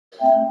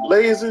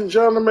Ladies and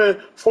gentlemen,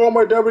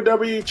 former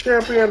WWE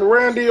Champion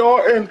Randy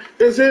Orton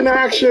is in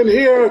action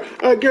here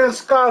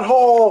against Scott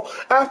Hall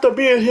after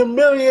being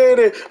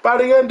humiliated by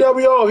the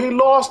NWO. He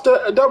lost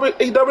the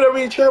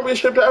WWE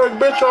Championship to Eric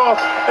Bischoff,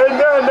 and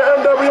then the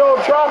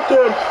NWO dropped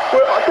him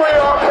with 3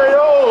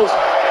 RKOs.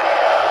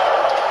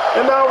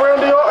 And now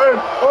Randy Orton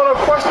on a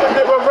quest to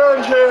get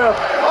revenge here.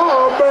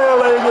 Oh man,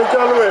 ladies and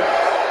gentlemen.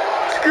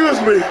 Excuse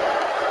me.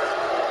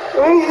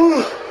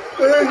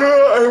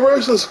 And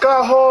versus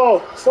Scott Hall,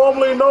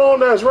 formerly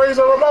known as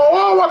Razor Ramon.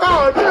 Oh my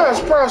God, yes,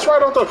 press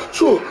right off the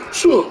sure.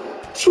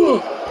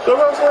 The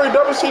referee,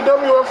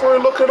 WCW referee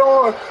looking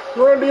on.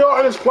 Randy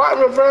Orton is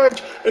plotting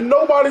revenge, and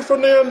nobody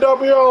from the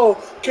NWO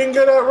can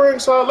get at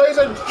ringside. Ladies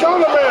and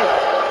gentlemen,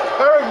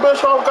 Eric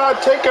Bischoff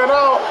got taken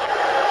out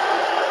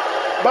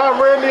by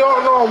Randy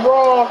Orton on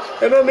Raw,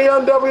 and then the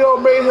NWO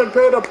made him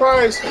pay the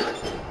price.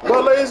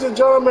 But ladies and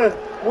gentlemen,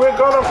 we're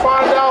going to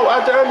find out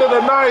at the end of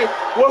the night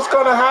what's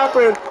going to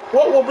happen.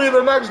 What will be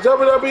the next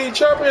WWE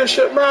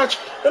Championship match.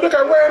 And look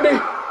at Randy.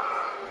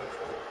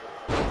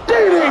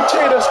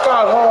 DDT to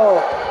Scott Hall.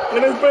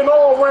 And it's been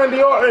all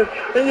Randy Orton.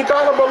 And you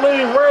got to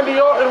believe Randy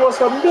Orton was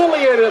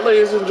humiliated,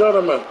 ladies and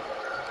gentlemen.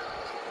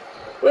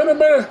 Wait a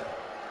minute.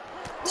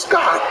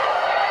 Scott.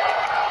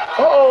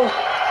 Uh-oh.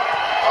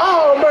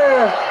 Oh,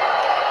 man.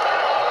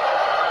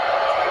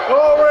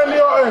 Oh, Randy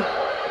Orton.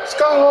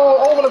 Scott Hall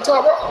over the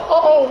top.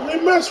 Uh-oh, he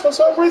missed for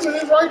some reason.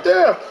 He's right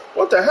there.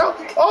 What the hell?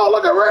 Oh,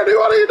 look at Randy.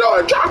 What are you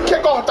doing? Drop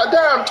kick off the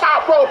damn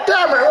top rope.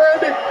 Damn it,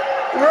 Randy.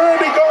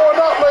 Randy going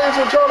up, ladies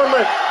and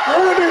gentlemen.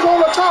 Randy's on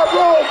the top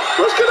rope.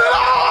 Let's get it.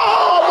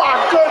 Oh, my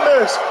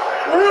goodness.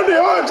 Randy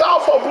Orton's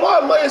out for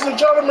blood, ladies and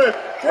gentlemen.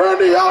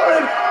 Randy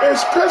Orton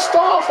is pissed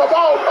off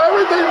about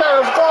everything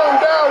that has gone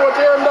down with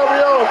the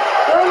NWO.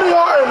 Randy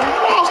Orton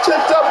lost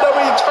his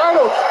WWE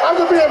title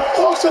after being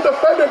forced to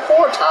defend it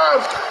 4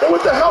 times. And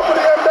with the help of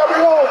the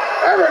NWO,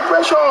 Eric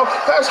Bischoff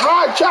has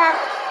hijacked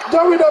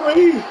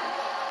WWE.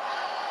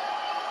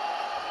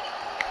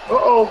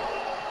 Uh-oh.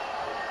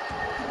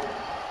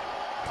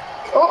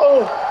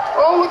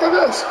 Oh, look at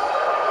this.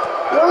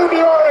 Randy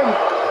Orton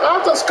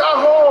after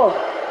Scott Hall.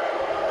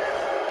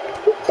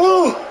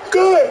 Oh,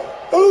 good.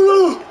 Oh,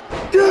 no.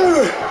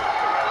 Damn it.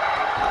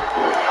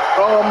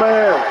 Oh,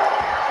 man.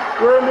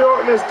 Randy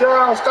Orton is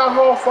down. Scott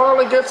Hall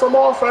finally gets some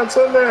offense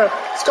in there.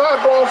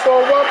 Scott going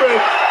for a weapon.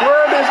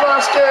 Randy's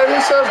not scared.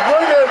 He says,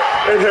 bring it.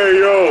 And hey,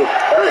 yo.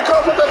 Here he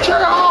comes with the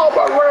chair. Oh,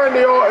 but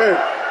Randy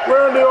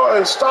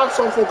Orton stops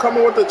him from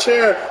coming with the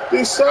chair.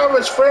 These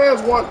savage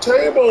fans want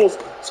tables.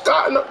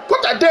 Scott,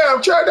 put that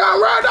damn chair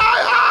down, Randy.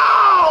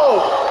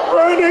 Oh!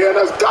 Randy in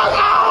his gut.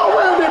 Oh,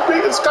 Randy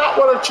beating Scott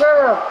with a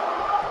chair.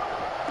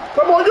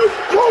 Come on, you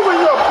proving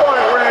your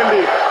point,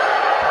 Randy.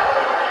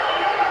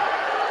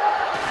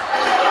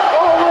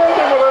 Oh,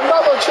 Randy with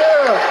another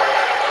chair.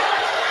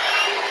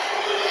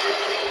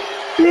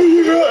 Here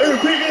you go, and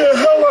beating the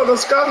hell out of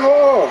Scott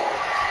Hall.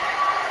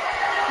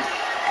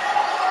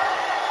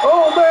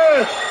 Oh,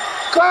 man.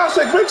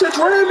 Classic, vintage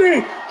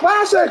Randy.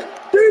 Classic,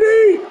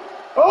 DD.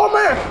 Oh,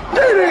 man.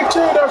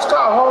 DDT to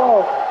Scott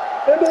Hall.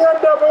 And the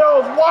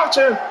NWO is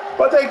watching,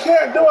 but they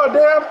can't do a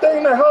damn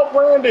thing to help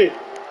Randy.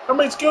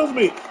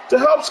 To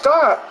help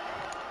Scott.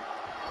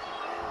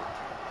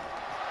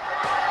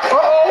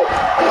 Uh-oh.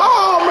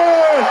 Oh,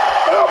 man.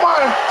 Oh,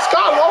 my.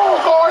 Scott Hall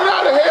going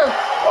out of here.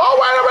 Oh,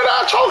 wait a minute.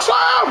 A choke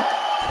slam.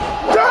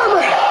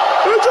 Damn it.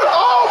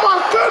 Oh, my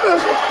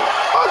goodness.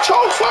 A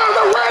choke slam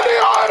to Randy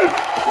Orton.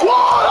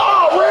 One.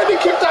 Oh, Randy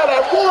kicked out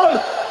at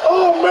 1.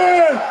 Oh,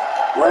 man.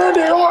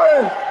 Randy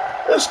Orton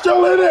is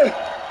still in it.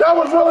 That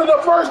was really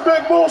the first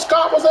big move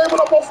Scott was able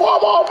to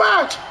perform all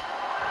match.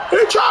 He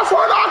tried for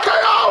an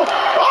RKO.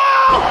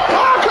 Oh,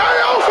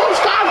 RKO from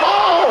Scott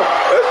Hall.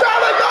 Is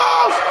that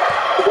enough?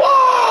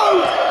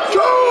 1,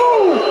 2.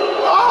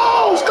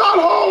 Oh,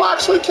 Scott Hall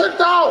actually kicked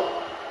out.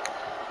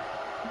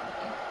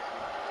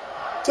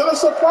 To the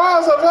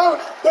surprise of him,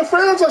 the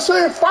fans are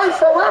saying fight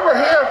forever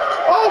here.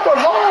 Oh, but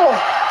Hall.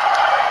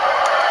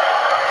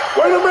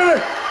 Wait a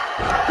minute.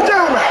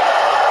 Damn it.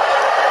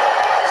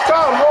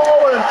 Scott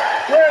Hall and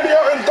Randy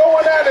Orton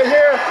going out of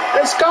here,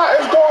 and Scott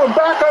is going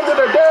back under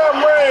the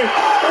damn ring.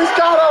 He's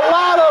got a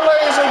ladder,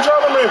 ladies and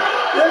gentlemen.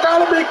 You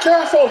gotta be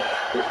careful.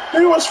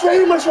 He was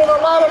famous with a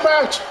ladder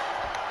match.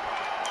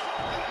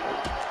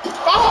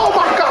 Oh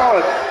my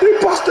God! He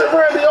busted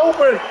Randy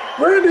open.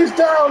 Randy's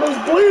down. He's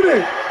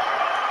bleeding.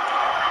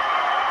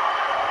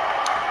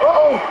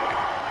 Uh-oh.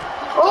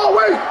 Oh,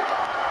 wait.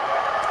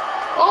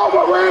 Oh,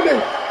 but Randy.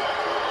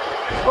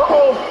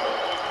 Uh-oh.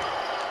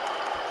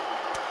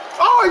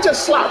 Oh, he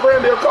just slapped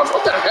Randy across.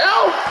 What the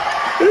hell?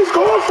 He's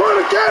going for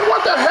it again.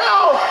 What the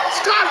hell?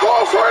 Scott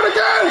going for it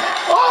again.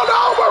 Oh,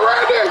 no, but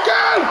Randy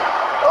again.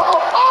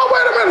 Oh,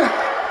 wait a minute.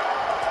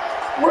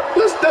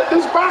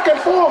 This back and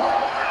forth.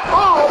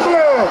 Oh,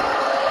 man.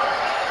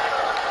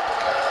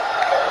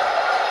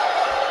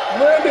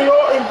 Randy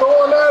Orton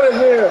going out of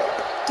here.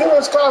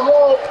 Giving Scott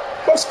Hall,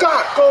 but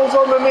Scott goes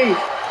underneath.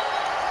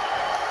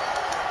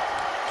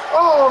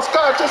 Oh,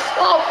 Scott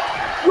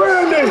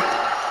Randy.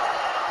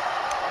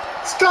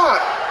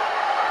 Scott.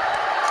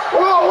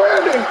 Oh, Oh,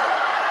 Randy.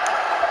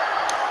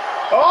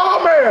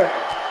 Oh, man.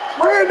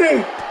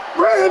 Randy.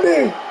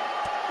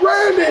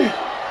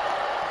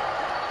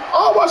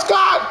 Oh, my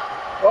Scott.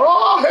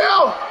 Oh,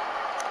 hell.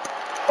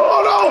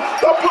 Oh, no.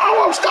 The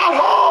power of Scott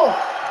Hall.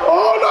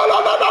 Oh, no.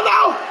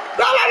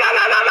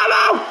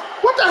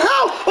 What the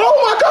hell? Oh,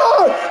 my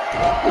God.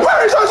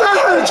 Razor's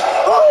Edge.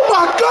 Oh,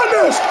 my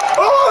goodness.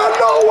 Oh, out of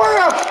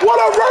nowhere. What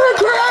a very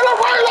creative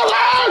Razor's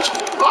Edge.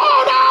 Oh,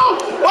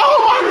 no. Oh,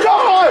 my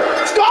God.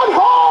 Scott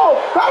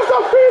Hall has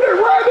defeated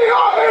Randy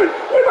Orton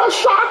in a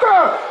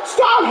shocker.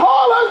 Scott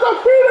Hall has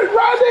defeated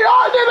Randy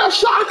Orton in a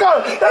shocker.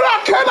 And I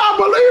cannot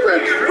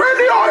believe it.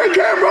 Randy Orton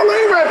can't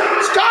believe it.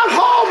 Scott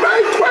Hall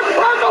made quick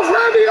work of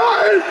Randy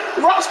Orton.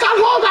 Scott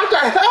Hall got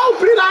the hell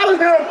beat out of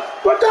him.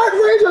 But that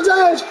Razor's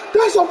Edge,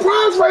 that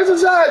surprise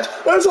Razor's Edge,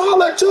 that's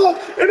all it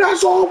took. And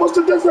that's all was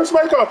the difference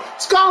maker.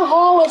 Scott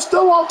Hall is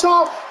still on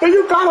top. And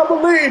you gotta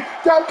believe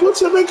that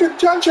puts him in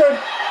contention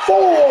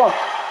for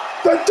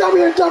the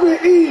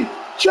WWE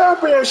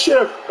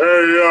Championship.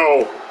 Hey,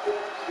 yo.